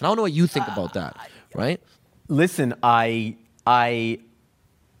in my life? And I don't know what you think about that, right? Listen, by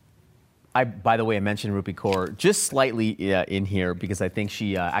the way, I mentioned Rupi Kaur just slightly in here because I think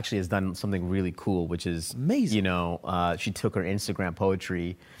she actually has done something really cool, which is amazing. She took her Instagram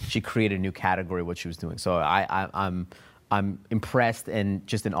poetry, she created a new category of what she was doing. So I'm impressed and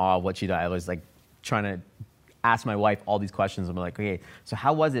just in awe of what she did. I was like trying to ask my wife all these questions. I'm like, okay, so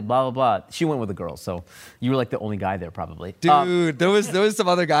how was it? Blah blah blah. She went with a girl, so you were like the only guy there, probably. Dude, there was some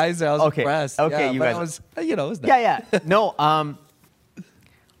other guys there. I was impressed. Okay, yeah, you guys. It was nice. Yeah. No,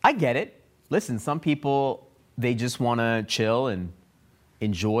 I get it. Listen, some people, they just want to chill and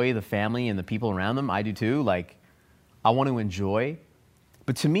enjoy the family and the people around them. I do too. Like, I want to enjoy.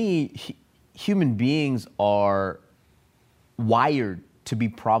 But to me, human beings are wired to be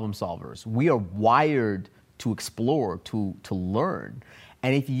problem solvers. We are wired to explore, to learn.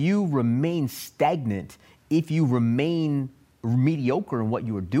 And if you remain stagnant, if you remain mediocre in what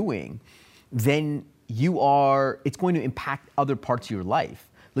you are doing, then it's going to impact other parts of your life.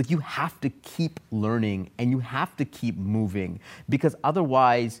 Like, you have to keep learning and you have to keep moving, because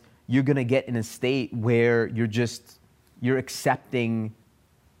otherwise you're going to get in a state where you're accepting,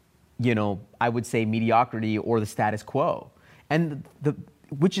 I would say mediocrity or the status quo. And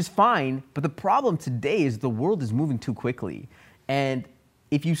which is fine, but the problem today is the world is moving too quickly. And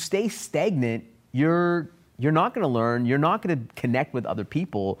if you stay stagnant, you're not going to learn, you're not going to connect with other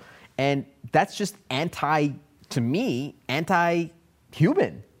people. And that's just anti-human.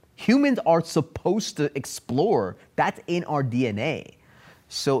 Humans are supposed to explore. That's in our DNA.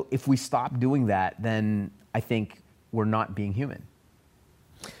 So if we stop doing that, then I think we're not being human.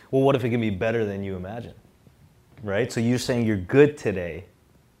 Well, what if it can be better than you imagine? Right? So you're saying you're good today.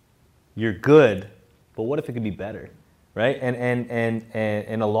 You're good, but what if it could be better? Right?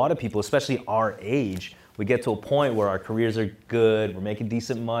 And a lot of people, especially our age, we get to a point where our careers are good, we're making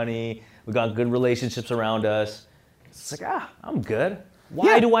decent money, we got good relationships around us. It's like, I'm good.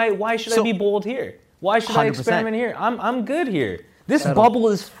 Why should I be bold here? Why should 100%. I experiment here? I'm good here. This bubble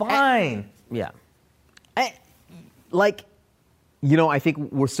is fine. Yeah. I think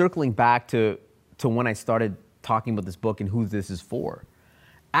we're circling back to when I started talking about this book and who this is for.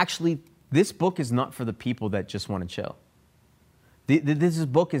 Actually, this book is not for the people that just want to chill. This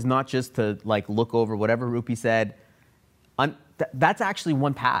book is not just to like look over whatever Rupi said. That's actually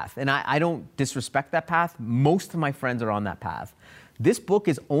one path, and I don't disrespect that path. Most of my friends are on that path. This book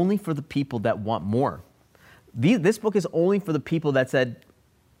is only for the people that want more. This book is only for the people that said,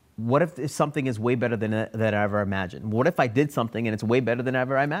 what if something is way better than I ever imagined? What if I did something and it's way better than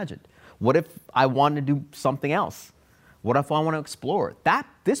ever I imagined? What if I want to do something else? What if I want to explore?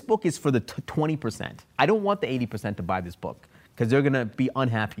 This book is for the 20%. I don't want the 80% to buy this book because they're going to be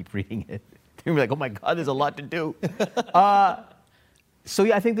unhappy reading it. They're going to be like, oh my God, there's a lot to do. So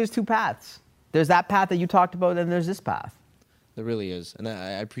yeah, I think there's two paths. There's that path that you talked about, and there's this path. There really is, and I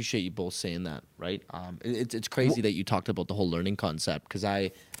appreciate you both saying that, right? It's crazy that you talked about the whole learning concept, because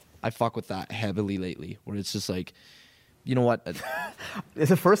I fuck with that heavily lately, where it's just like, you know what? It's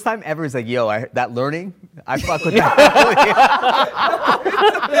the first time ever it's like, yo, that learning, I fuck with that.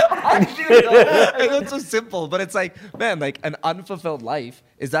 I know it's so simple, but it's like, man, like an unfulfilled life,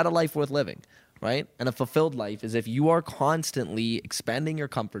 is that a life worth living? Right? And a fulfilled life is if you are constantly expanding your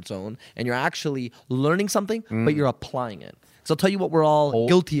comfort zone and you're actually learning something, but you're applying it. So I'll tell you what we're all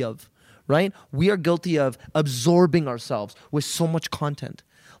guilty of, right? We are guilty of absorbing ourselves with so much content.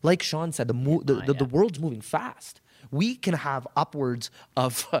 Like Shawn said, the world's moving fast. We can have upwards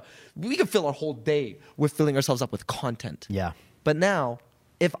of, we can fill our whole day with filling ourselves up with content. Yeah. But now,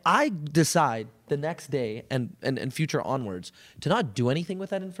 if I decide the next day and future onwards to not do anything with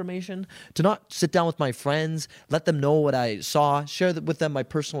that information, to not sit down with my friends, let them know what I saw, share with them my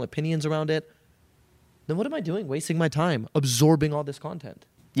personal opinions around it, then what am I doing? Wasting my time absorbing all this content.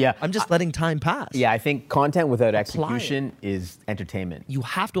 Yeah. I'm just letting time pass. Yeah, I think content without execution is entertainment. You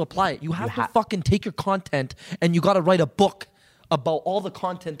have to apply it. You have to fucking take your content and you got to write a book about all the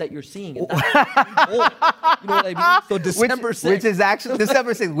content that you're seeing. And that's you know what I mean? So December 6th. Which is actually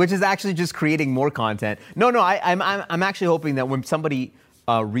December 6th, which is actually just creating more content. No, I'm actually hoping that when somebody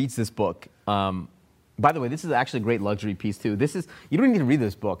reads this book, by the way, this is actually a great luxury piece too. You don't need to read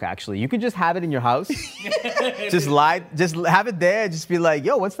this book actually. You can just have it in your house. just have it there. Just be like,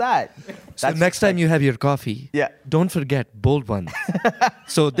 yo, what's that? So next time you have your coffee, don't forget bold ones.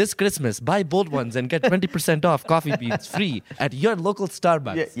 So this Christmas, buy bold ones and get 20% off coffee beans free at your local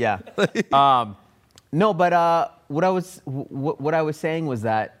Starbucks. Yeah. No, but what I was saying was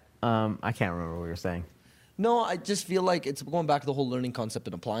that I can't remember what you were saying. No, I just feel like it's going back to the whole learning concept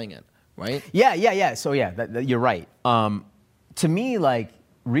and applying it. Right? Yeah. So yeah, you're right. To me, like,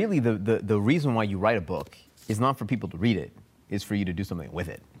 really the reason why you write a book is not for people to read it, is for you to do something with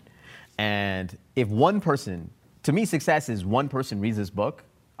it. And if one person, to me, success is one person reads this book.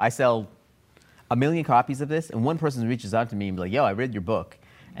 I sell 1 million copies of this, and one person reaches out to me and be like, yo, I read your book,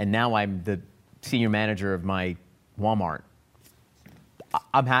 and now I'm the senior manager of my Walmart.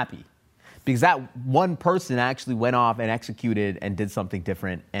 I'm happy. Because that one person actually went off and executed and did something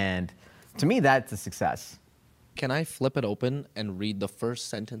different. And to me, that's a success. Can I flip it open and read the first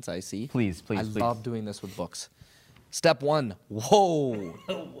sentence I see? Please. I love doing this with books. Step 1. Whoa.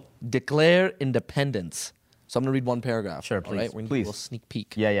 Declare independence. So I'm going to read one paragraph. Sure, please. All right? We're going to do a little sneak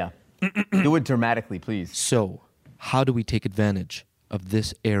peek. Yeah. Do it dramatically, please. So, how do we take advantage of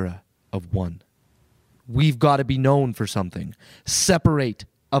this era of one? We've got to be known for something. Separate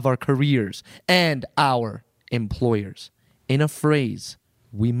of our careers and our employers. In a phrase,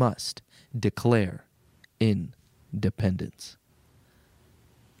 we must declare independence.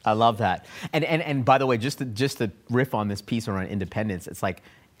 I love that. And by the way, just to riff on this piece around independence, it's like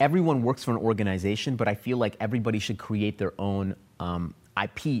everyone works for an organization, but I feel like everybody should create their own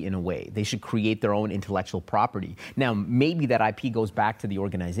IP in a way. They should create their own intellectual property. Now, maybe that IP goes back to the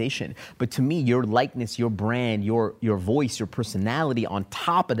organization, but to me, your likeness, your brand, your voice, your personality on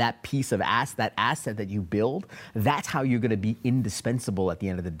top of that piece of that asset that you build, that's how you're going to be indispensable at the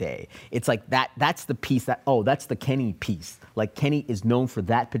end of the day. It's like that's the piece that's the Kenny piece. Like Kenny is known for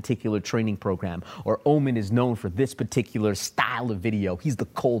that particular training program, or Omen is known for this particular style of video. He's the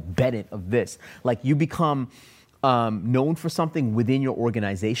Cole Bennett of this. Like you become known for something within your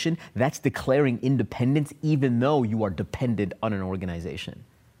organization, that's declaring independence even though you are dependent on an organization.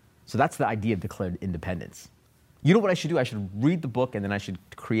 So that's the idea of declared independence. You know what I should do? I should read the book and then I should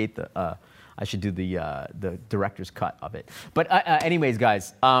create I should do the director's cut of it. But anyways,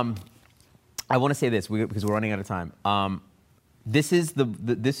 guys, I want to say this because we're running out of time. This is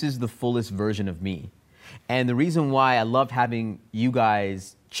the fullest version of me. And the reason why I love having you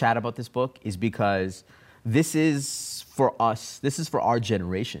guys chat about this book is because this is for us. This is for our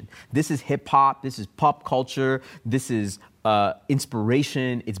generation. This is hip hop. This is pop culture. This is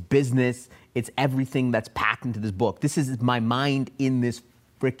inspiration. It's business. It's everything that's packed into this book. This is my mind in this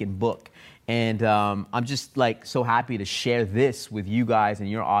freaking book. And I'm just like so happy to share this with you guys and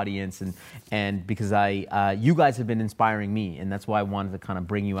your audience, and because you guys have been inspiring me, and that's why I wanted to kind of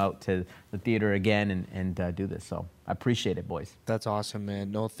bring you out to the theater again and do this. So I appreciate it, boys. That's awesome,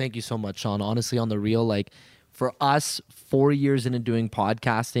 man. No, thank you so much, Shawn. Honestly, on the real, like, for us, 4 years into doing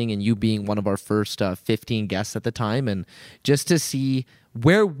podcasting and you being one of our first 15 guests at the time, and just to see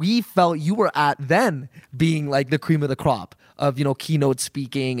where we felt you were at then, being like the cream of the crop of, you know, keynote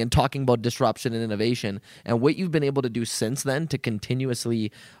speaking and talking about disruption and innovation, and what you've been able to do since then to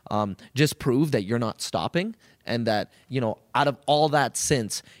continuously just prove that you're not stopping. And that, you know, out of all that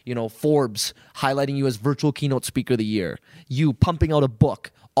since, you know, Forbes highlighting you as virtual keynote speaker of the year, you pumping out a book,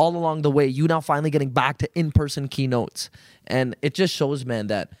 all along the way, you now finally getting back to in-person keynotes. And it just shows, man,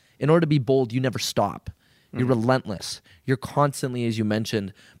 that in order to be bold, you never stop. You're relentless. You're constantly, as you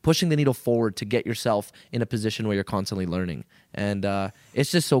mentioned, pushing the needle forward to get yourself in a position where you're constantly learning. And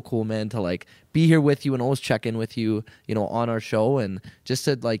it's just so cool, man, to like be here with you and always check in with you, you know, on our show, and just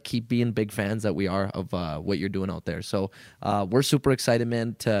to like keep being big fans that we are of what you're doing out there. So we're super excited,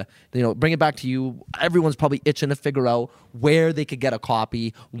 man, to, you know, bring it back to you. Everyone's probably itching to figure out where they could get a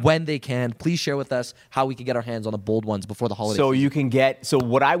copy, when they can. Please share with us how we can get our hands on the bold ones before the holidays. So you can get, so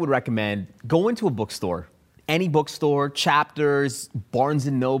what I would recommend, go into a bookstore. Any bookstore, Chapters, Barnes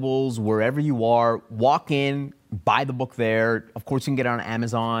 & Nobles, wherever you are, walk in, buy the book there. Of course, you can get it on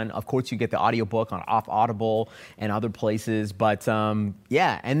Amazon. Of course, you get the audiobook on Audible and other places. But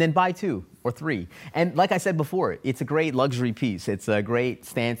yeah, and then buy 2 or 3. And like I said before, it's a great luxury piece. It's a great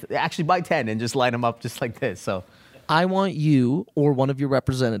stance. Actually, buy 10 and just line them up just like this. So I want you or one of your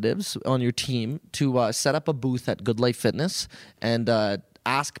representatives on your team to set up a booth at Good Life Fitness and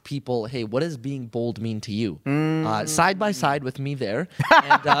ask people, hey, what does being bold mean to you? Side by side with me there.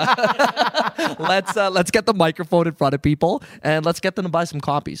 And let's get the microphone in front of people and let's get them to buy some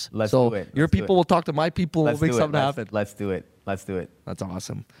copies. Let's so do it. Your people will talk to my people and we'll make something happen. Let's do it. Let's do it. That's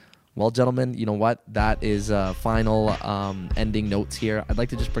awesome. Well, gentlemen, you know what? That is final ending notes here. I'd like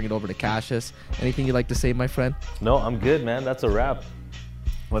to just bring it over to Cassius. Anything you'd like to say, my friend? No, I'm good, man. That's a wrap.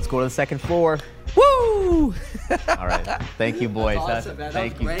 Let's go to the second floor. Woo! All right. Thank you, boys. That's awesome, man.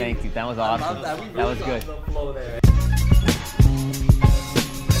 Thank you. That was awesome. I love that. That was good.